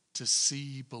to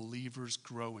see believers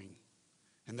growing.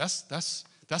 And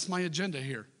that's my agenda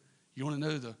here. You want to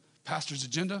know the pastor's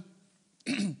agenda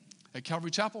at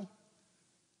Calvary Chapel?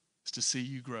 It's to see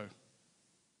you grow.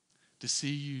 To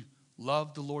see you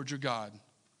love the Lord your God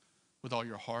with all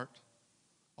your heart,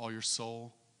 all your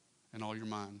soul, and all your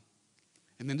mind.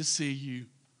 And then to see you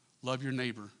love your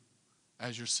neighbor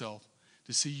as yourself.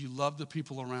 To see you love the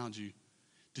people around you.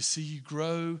 To see you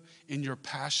grow in your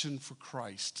passion for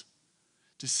Christ.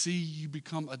 To see you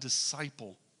become a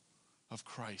disciple of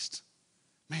Christ.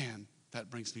 Man, that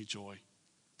brings me joy.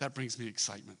 That brings me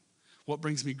excitement. What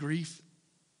brings me grief?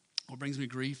 What brings me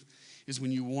grief is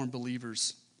when you warn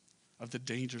believers of the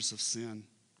dangers of sin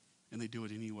and they do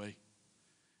it anyway.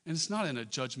 And it's not in a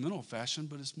judgmental fashion,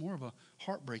 but it's more of a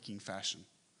heartbreaking fashion.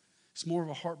 It's more of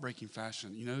a heartbreaking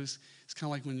fashion. You know, it's kind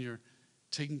of like when you're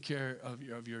taking care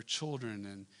of your children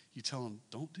and you tell them,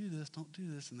 don't do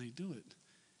this, and they do it.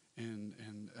 And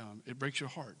it breaks your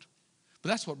heart. But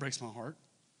that's what breaks my heart,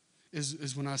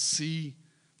 is when I see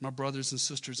my brothers and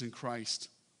sisters in Christ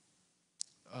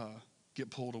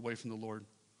get pulled away from the Lord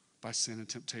by sin and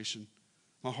temptation.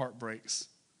 My heart breaks.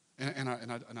 And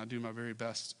I do my very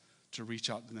best to reach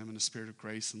out to them in a spirit of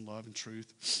grace and love and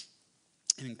truth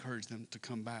and encourage them to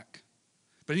come back.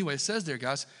 But anyway, it says there,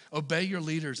 guys, obey your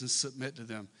leaders and submit to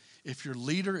them. If your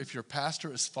leader, if your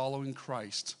pastor is following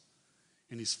Christ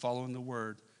and he's following the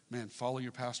word, man, follow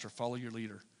your pastor, follow your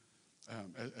leader.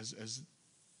 As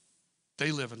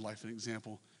they live in life an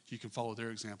example, you can follow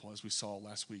their example, as we saw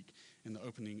last week in the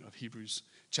opening of Hebrews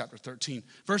chapter 13.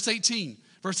 Verse 18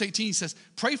 says,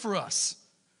 pray for us,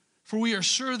 for we are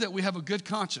sure that we have a good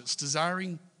conscience,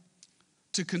 desiring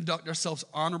to conduct ourselves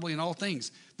honorably in all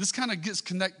things. This kind of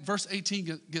verse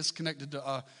 18 gets connected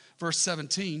to verse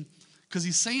 17, because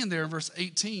he's saying there in verse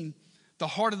 18, the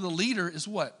heart of the leader is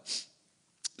what?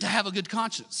 To have a good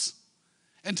conscience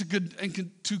and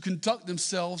to conduct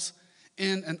themselves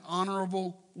in an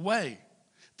honorable way.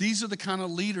 These are the kind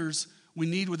of leaders we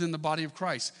need within the body of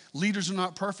Christ. Leaders are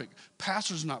not perfect.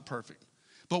 Pastors are not perfect.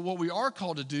 But what we are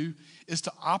called to do is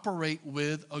to operate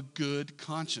with a good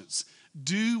conscience.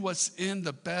 Do what's in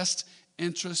the best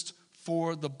interest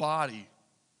for the body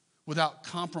without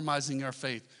compromising our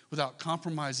faith, without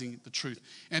compromising the truth,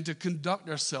 and to conduct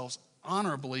ourselves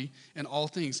honorably in all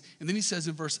things. And then he says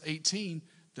in verse 18,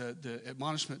 the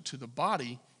admonishment to the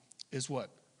body is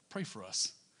what? Pray for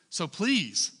us. So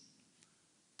please,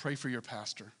 pray for your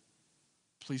pastor.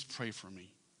 Please pray for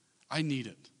me. I need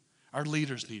it. Our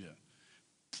leaders need it.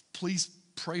 Please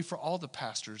pray for all the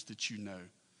pastors that you know,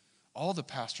 all the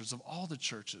pastors of all the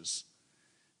churches,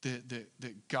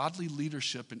 that godly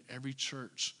leadership in every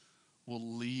church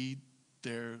will lead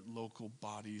their local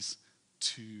bodies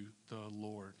to the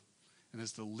Lord. And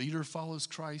as the leader follows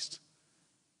Christ,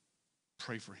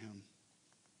 pray for him.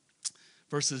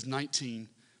 Verse 19,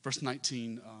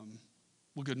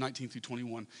 we'll go 19 through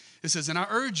 21. It says, and I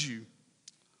urge you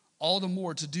all the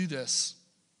more to do this,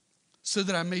 so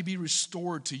that I may be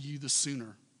restored to you the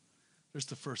sooner. There's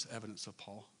the first evidence of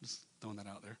Paul. Just throwing that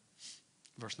out there.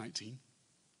 Verse 19.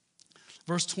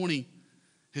 Verse 20,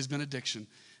 his benediction.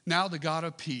 Now the God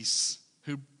of peace,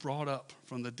 who brought up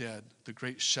from the dead the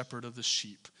great shepherd of the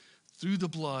sheep, through the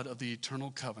blood of the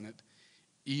eternal covenant,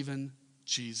 even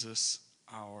Jesus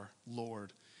our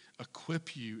Lord,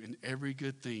 equip you in every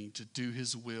good thing to do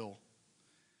his will,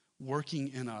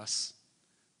 working in us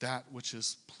that which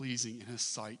is pleasing in his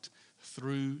sight,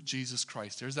 through Jesus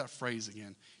Christ. There's that phrase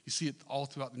again. You see it all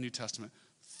throughout the New Testament.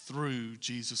 Through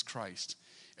Jesus Christ.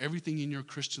 Everything in your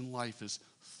Christian life is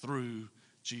through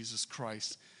Jesus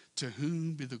Christ. To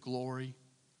whom be the glory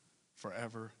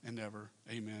forever and ever.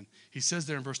 Amen. He says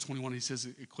there in verse 21, he says,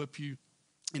 equip you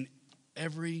in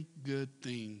every good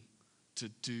thing to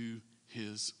do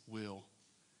his will.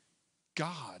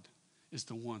 God is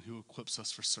the one who equips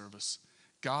us for service.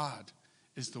 God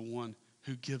is the one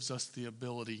who gives us the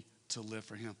ability to live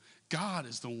for him. God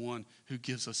is the one who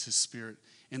gives us his spirit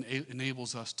and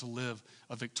enables us to live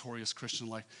a victorious Christian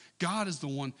life. God is the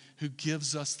one who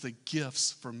gives us the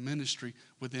gifts for ministry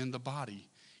within the body.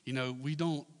 You know, we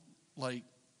don't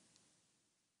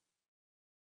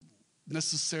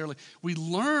necessarily, we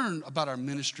learn about our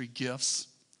ministry gifts,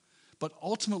 but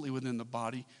ultimately within the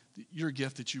body, your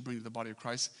gift that you bring to the body of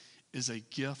Christ is a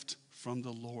gift from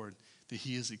the Lord that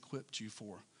he has equipped you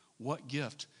for. What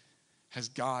gift has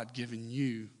God given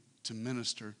you to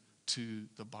minister to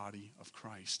the body of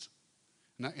Christ?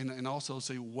 And also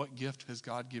say, what gift has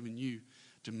God given you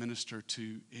to minister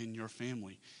to in your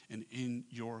family and in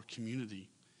your community?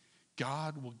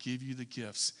 God will give you the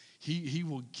gifts. He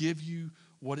will give you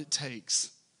what it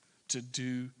takes to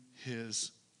do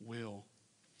his will.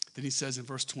 Then he says in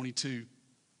verse 22,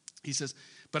 he says,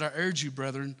 but I urge you,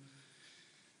 brethren,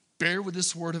 bear with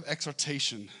this word of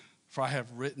exhortation, for I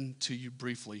have written to you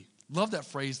briefly. Love that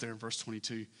phrase there in verse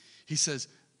 22. He says,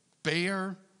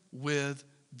 bear with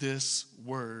this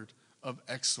word of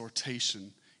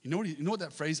exhortation. You know what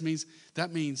that phrase means?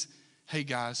 That means, hey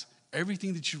guys,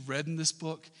 everything that you've read in this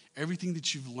book, everything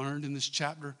that you've learned in this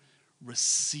chapter,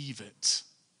 receive it.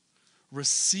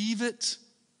 Receive it,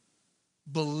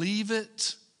 believe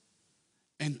it,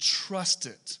 and trust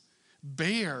it.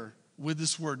 Bear with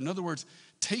this word. In other words,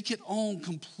 take it on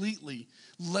completely.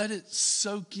 Let it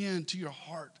soak into your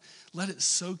heart. Let it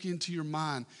soak into your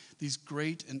mind these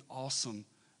great and awesome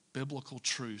biblical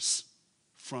truths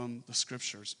from the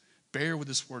scriptures. Bear with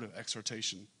this word of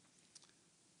exhortation.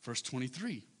 Verse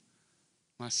 23,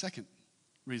 my second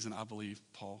reason I believe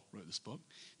Paul wrote this book.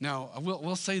 Now, I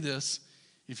will say this.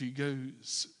 If you go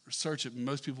search it,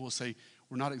 most people will say,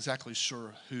 we're not exactly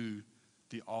sure who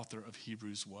the author of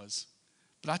Hebrews was.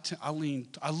 But I lean,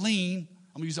 I'm going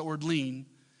to use that word lean,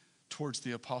 towards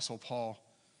the Apostle Paul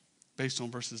based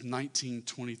on verses 19,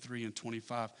 23, and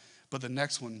 25. But the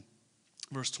next one,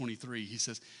 verse 23, he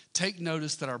says, take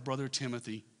notice that our brother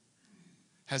Timothy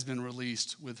has been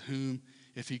released, with whom,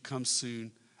 if he comes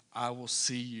soon, I will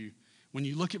see you. When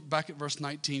you look back at verse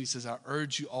 19, he says, I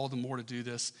urge you all the more to do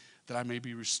this, that I may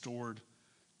be restored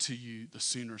to you the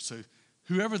sooner. So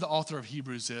whoever the author of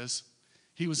Hebrews is,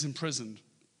 he was imprisoned.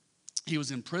 He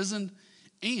was imprisoned,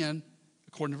 and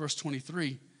according to verse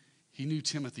 23, he knew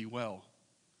Timothy well.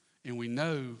 And we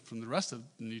know from the rest of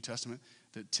the New Testament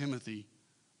that Timothy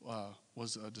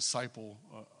was a disciple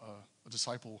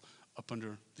up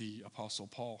under the Apostle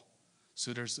Paul.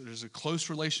 So there's a close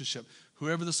relationship.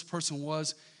 Whoever this person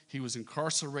was, he was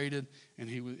incarcerated, and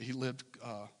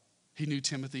he knew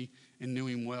Timothy and knew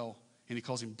him well, and he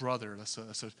calls him brother. That's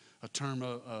a term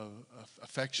of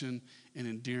affection and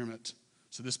endearment.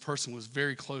 So this person was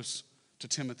very close to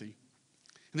Timothy.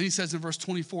 And then he says in verse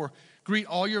 24, greet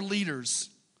all your leaders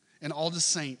and all the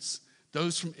saints.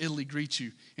 Those from Italy greet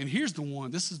you. And here's the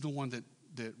one. This is the one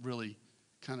that really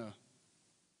kind of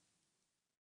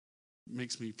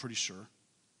makes me pretty sure.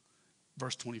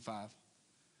 Verse 25.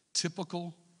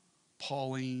 Typical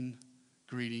Pauline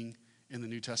greeting in the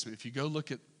New Testament. If you go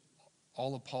look at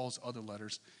all of Paul's other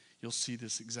letters, you'll see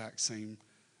this exact same,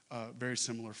 very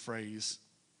similar phrase,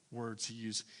 words he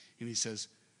used. And he says,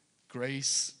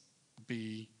 grace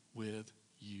be with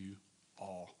you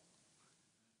all.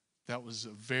 That was a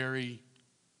very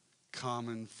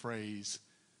common phrase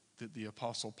that the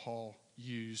Apostle Paul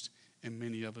used in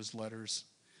many of his letters.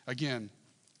 Again,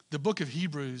 the book of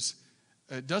Hebrews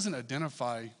doesn't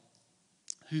identify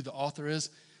who the author is,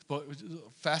 but a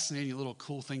fascinating little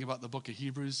cool thing about the book of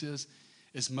Hebrews is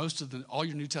most of all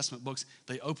your New Testament books,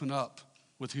 they open up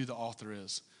with who the author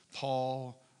is.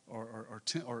 Paul or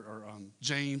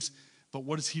James. But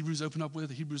what does Hebrews open up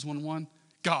with? Hebrews 1:1?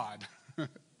 God.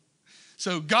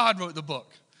 So God wrote the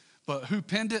book. But who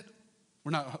penned it?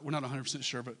 We're not 100%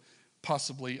 sure, but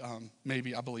possibly,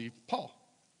 maybe, I believe, Paul.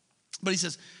 But he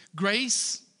says,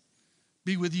 grace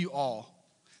be with you all.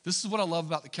 This is what I love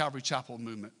about the Calvary Chapel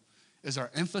movement, is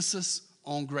our emphasis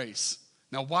on grace.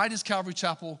 Now, why does Calvary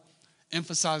Chapel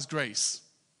emphasize grace?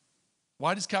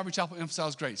 Why does Calvary Chapel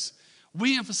emphasize grace?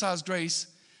 We emphasize grace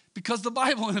because the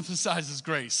Bible emphasizes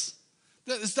grace.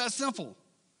 It's that simple.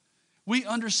 We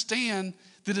understand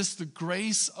that it's the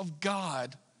grace of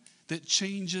God that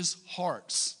changes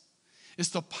hearts. It's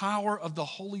the power of the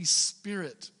Holy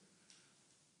Spirit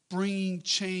bringing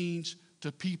change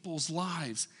to people's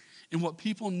lives. And what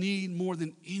people need more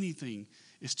than anything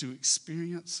is to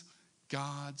experience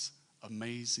God's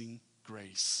amazing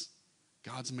grace.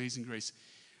 God's amazing grace.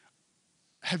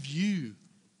 Have you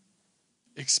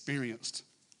experienced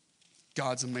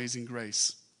God's amazing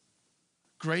grace?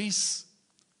 Grace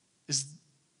is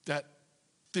that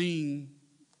thing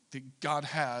that God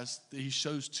has, that he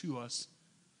shows to us,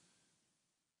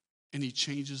 and he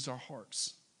changes our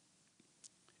hearts,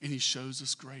 and he shows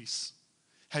us grace.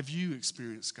 Have you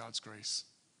experienced God's grace?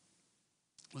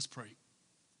 Let's pray.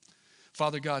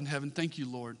 Father God in heaven, thank you,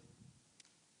 Lord,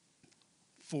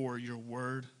 for your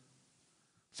word.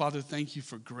 Father, thank you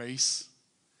for grace.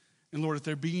 And Lord, if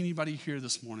there be anybody here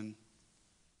this morning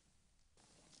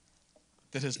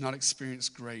that has not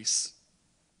experienced grace,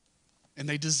 and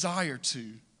they desire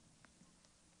to.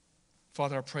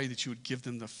 Father, I pray that you would give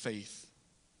them the faith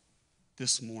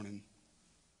this morning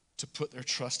to put their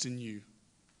trust in you,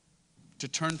 to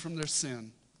turn from their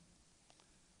sin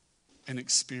and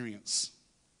experience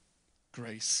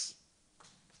grace.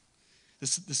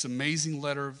 This amazing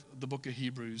letter of the book of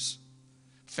Hebrews,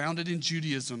 founded in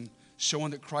Judaism,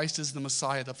 showing that Christ is the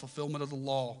Messiah, the fulfillment of the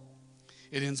law,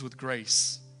 it ends with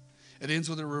grace. It ends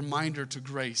with a reminder to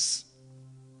grace.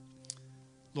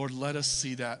 Lord, let us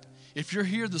see that. If you're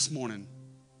here this morning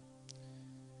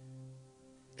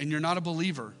and you're not a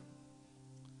believer,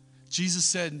 Jesus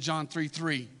said in John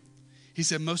 3:3, he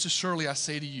said, most assuredly I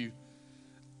say to you,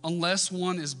 unless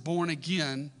one is born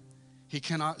again, he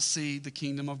cannot see the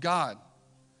kingdom of God.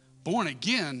 Born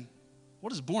again?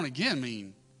 What does born again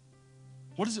mean?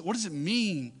 What does it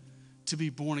mean to be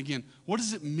born again? What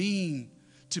does it mean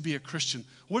to be a Christian?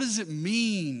 What does it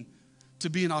mean to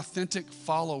be an authentic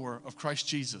follower of Christ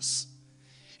Jesus?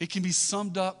 It can be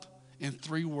summed up in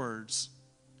 3 words.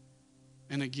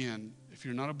 And again, if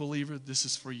you're not a believer, this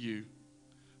is for you.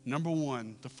 Number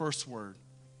 1, the first word,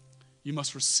 you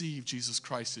must receive Jesus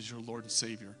Christ as your Lord and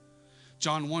Savior.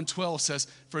 John 1:12 says,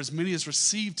 for as many as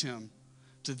received him,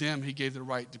 to them he gave the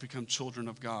right to become children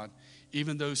of God,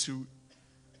 even those who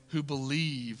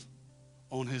believe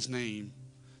on his name.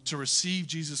 To receive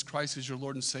Jesus Christ as your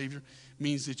Lord and Savior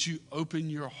means that you open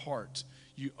your heart,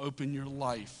 you open your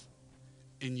life,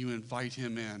 and you invite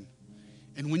him in.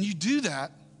 And when you do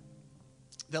that,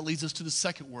 that leads us to the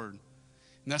second word.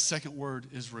 And that second word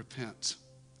is repent.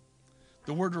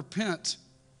 The word repent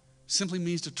simply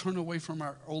means to turn away from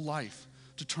our old life,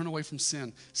 to turn away from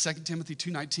sin. 2 Timothy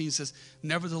 2:19 says,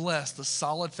 nevertheless, the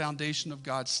solid foundation of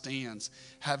God stands,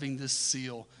 having this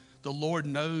seal. The Lord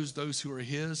knows those who are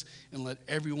his, and let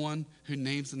everyone who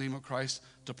names the name of Christ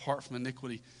depart from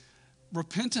iniquity.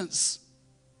 Repentance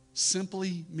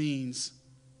simply means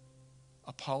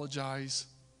apologize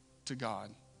to God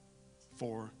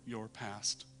for your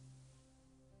past.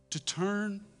 To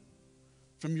turn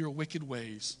from your wicked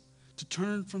ways, to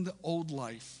turn from the old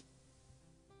life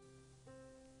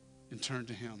and turn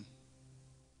to him.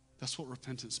 That's what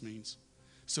repentance means.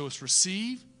 So it's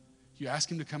receive, you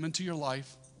ask him to come into your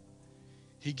life.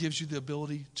 He gives you the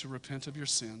ability to repent of your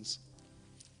sins,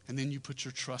 and then you put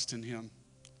your trust in him.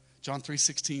 John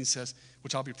 3:16 says,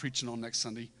 which I'll be preaching on next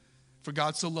Sunday, for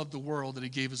God so loved the world that he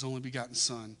gave his only begotten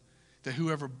son, that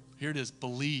whoever, here it is,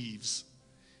 believes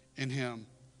in him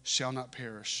shall not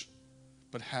perish,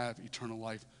 but have eternal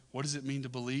life. What does it mean to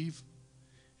believe?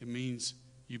 It means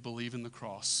you believe in the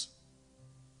cross.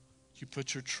 You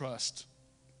put your trust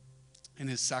in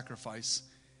his sacrifice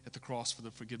at the cross for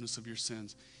the forgiveness of your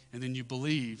sins. And then you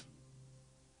believe,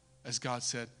 as God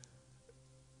said,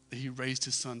 that he raised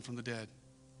his son from the dead.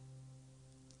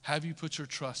 Have you put your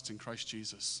trust in Christ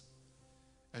Jesus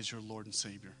as your Lord and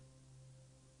Savior?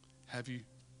 Have you?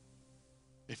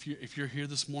 If you're here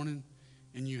this morning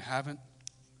and you haven't,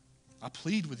 I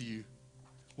plead with you.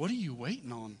 What are you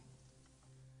waiting on?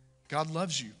 God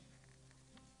loves you.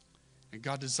 And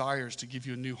God desires to give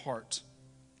you a new heart.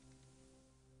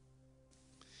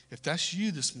 If that's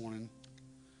you this morning,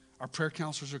 our prayer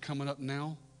counselors are coming up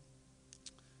now.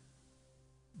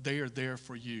 They are there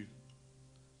for you.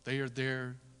 They are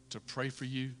there to pray for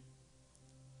you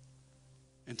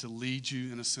and to lead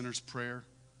you in a sinner's prayer,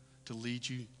 to lead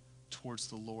you towards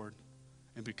the Lord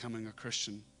and becoming a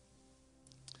Christian.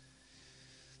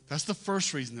 That's the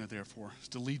first reason they're there for, is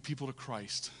to lead people to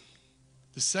Christ.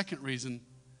 The second reason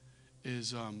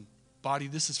is, body,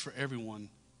 this is for everyone.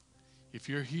 If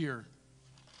you're here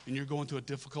and you're going through a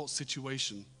difficult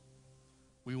situation,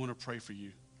 we want to pray for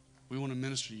you. We want to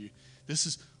minister to you.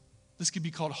 This could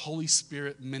be called Holy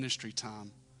Spirit ministry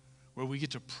time, where we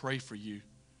get to pray for you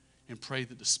and pray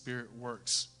that the Spirit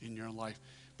works in your life.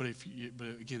 But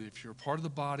again, if you're a part of the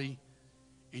body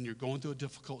and you're going through a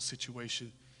difficult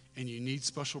situation and you need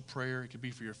special prayer, it could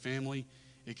be for your family,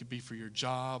 it could be for your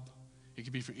job, it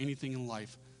could be for anything in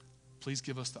life, please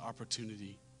give us the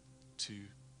opportunity to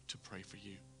pray for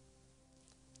you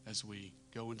as we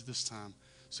go into this time.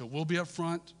 So we'll be up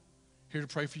front, here to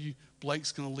pray for you.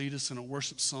 Blake's going to lead us in a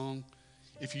worship song.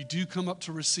 If you do come up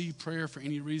to receive prayer for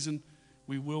any reason,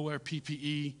 we will wear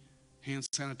PPE, hand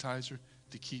sanitizer,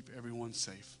 to keep everyone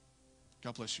safe.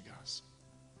 God bless you guys.